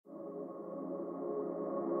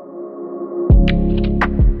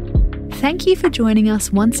Thank you for joining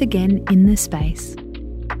us once again in The Space,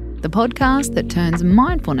 the podcast that turns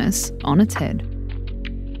mindfulness on its head.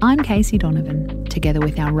 I'm Casey Donovan, together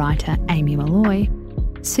with our writer Amy Malloy.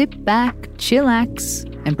 Sit back, chillax,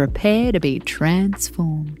 and prepare to be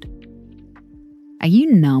transformed. Are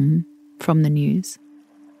you numb from the news?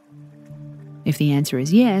 If the answer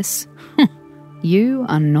is yes, you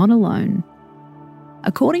are not alone.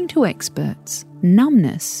 According to experts,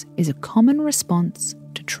 numbness is a common response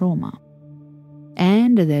to trauma.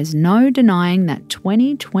 And there's no denying that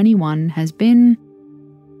 2021 has been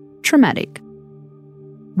traumatic.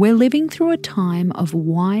 We're living through a time of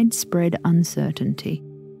widespread uncertainty,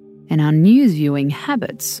 and our news viewing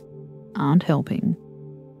habits aren't helping.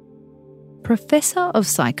 Professor of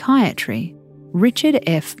Psychiatry Richard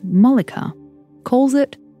F. Molliker calls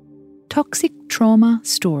it toxic trauma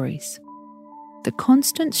stories, the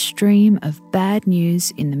constant stream of bad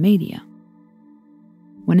news in the media.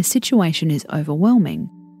 When a situation is overwhelming,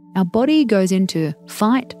 our body goes into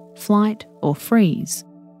fight, flight, or freeze.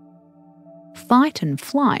 Fight and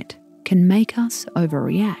flight can make us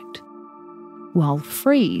overreact, while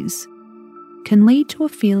freeze can lead to a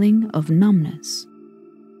feeling of numbness.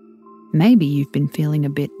 Maybe you've been feeling a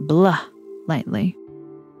bit blah lately.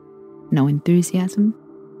 No enthusiasm,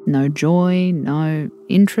 no joy, no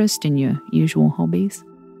interest in your usual hobbies.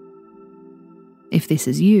 If this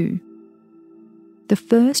is you, the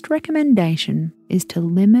first recommendation is to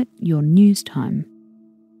limit your news time.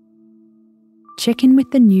 Check in with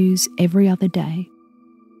the news every other day.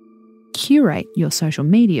 Curate your social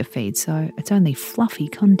media feed so it's only fluffy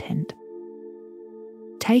content.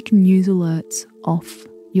 Take news alerts off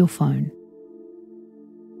your phone.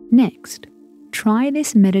 Next, try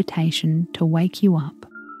this meditation to wake you up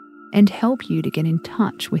and help you to get in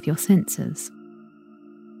touch with your senses.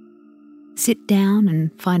 Sit down and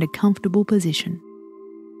find a comfortable position.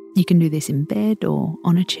 You can do this in bed or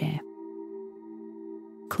on a chair.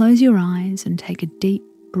 Close your eyes and take a deep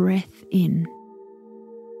breath in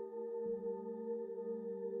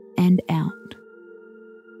and out.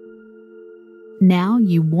 Now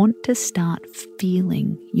you want to start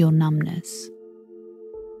feeling your numbness.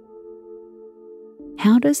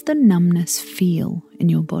 How does the numbness feel in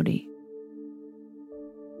your body?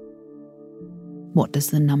 What does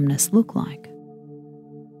the numbness look like?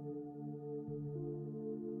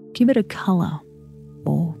 Give it a colour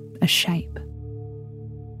or a shape.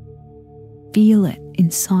 Feel it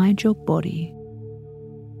inside your body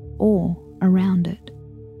or around it.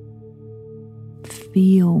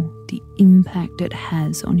 Feel the impact it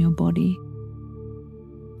has on your body,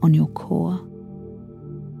 on your core,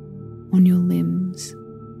 on your limbs,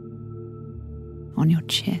 on your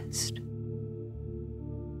chest,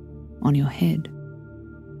 on your head.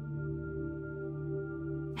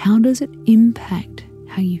 How does it impact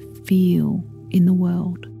how you feel in the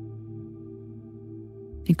world?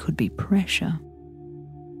 It could be pressure.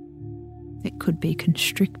 It could be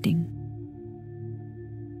constricting.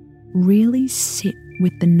 Really sit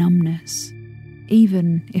with the numbness,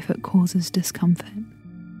 even if it causes discomfort.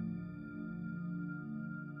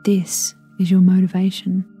 This is your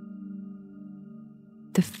motivation,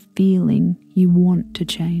 the feeling you want to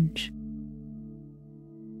change.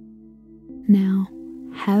 Now,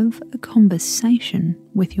 have a conversation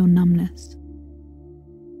with your numbness.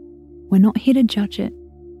 We're not here to judge it.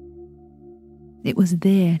 It was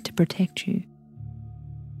there to protect you,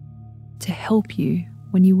 to help you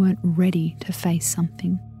when you weren't ready to face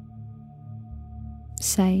something.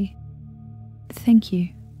 Say, "Thank you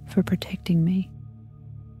for protecting me.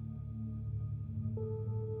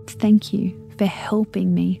 Thank you for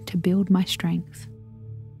helping me to build my strength.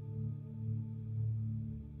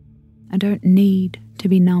 I don't need to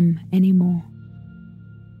be numb anymore.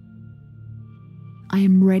 I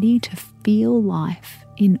am ready to feel life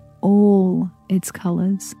in all its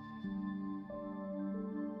colours."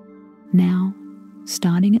 Now,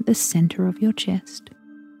 starting at the centre of your chest,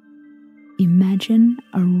 imagine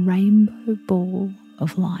a rainbow ball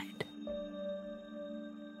of light.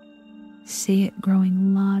 See it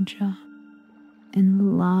growing larger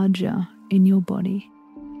and larger in your body.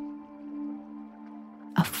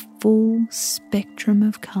 A full spectrum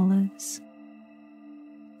of colours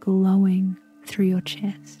glowing through your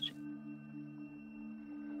chest,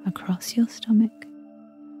 across your stomach,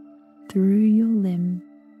 through your limb,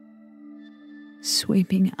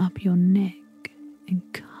 sweeping up your neck and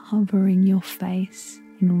covering your face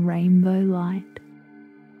in rainbow light.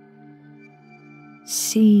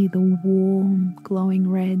 See the warm, glowing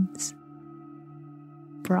reds,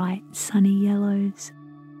 bright, sunny yellows,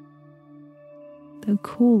 the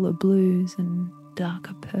cooler blues and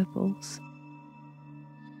darker purples.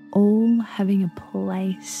 all having a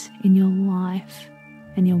place in your life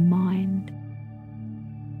and your mind.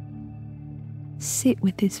 Sit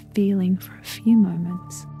with this feeling for a few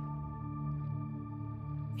moments,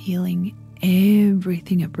 feeling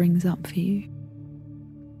everything it brings up for you.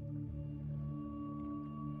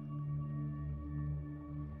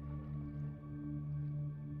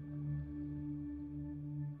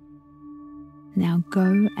 Now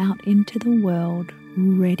go out into the world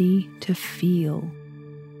ready to feel,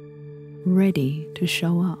 ready to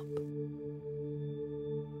show up,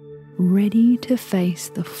 ready to face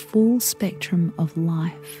the full spectrum of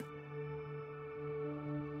life.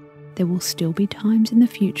 There will still be times in the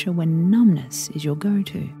future when numbness is your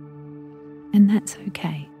go-to, and that's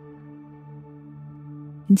okay.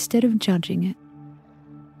 Instead of judging it,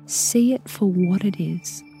 see it for what it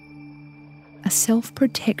is. A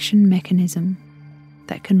self-protection mechanism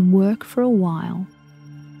that can work for a while,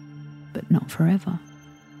 but not forever.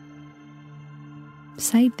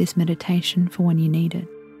 Save this meditation for when you need it.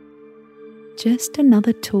 Just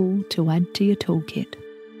another tool to add to your toolkit.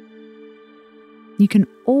 You can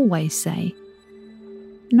always say,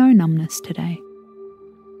 "No numbness today.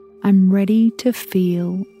 I'm ready to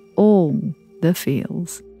feel all the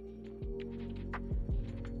feels."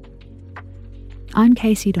 I'm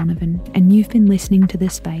Casey Donovan, and you've been listening to The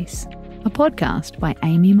Space, a podcast by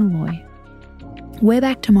Amy Malloy. We're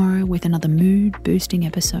back tomorrow with another mood-boosting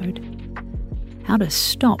episode. How to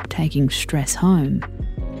stop taking stress home.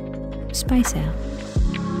 Space out.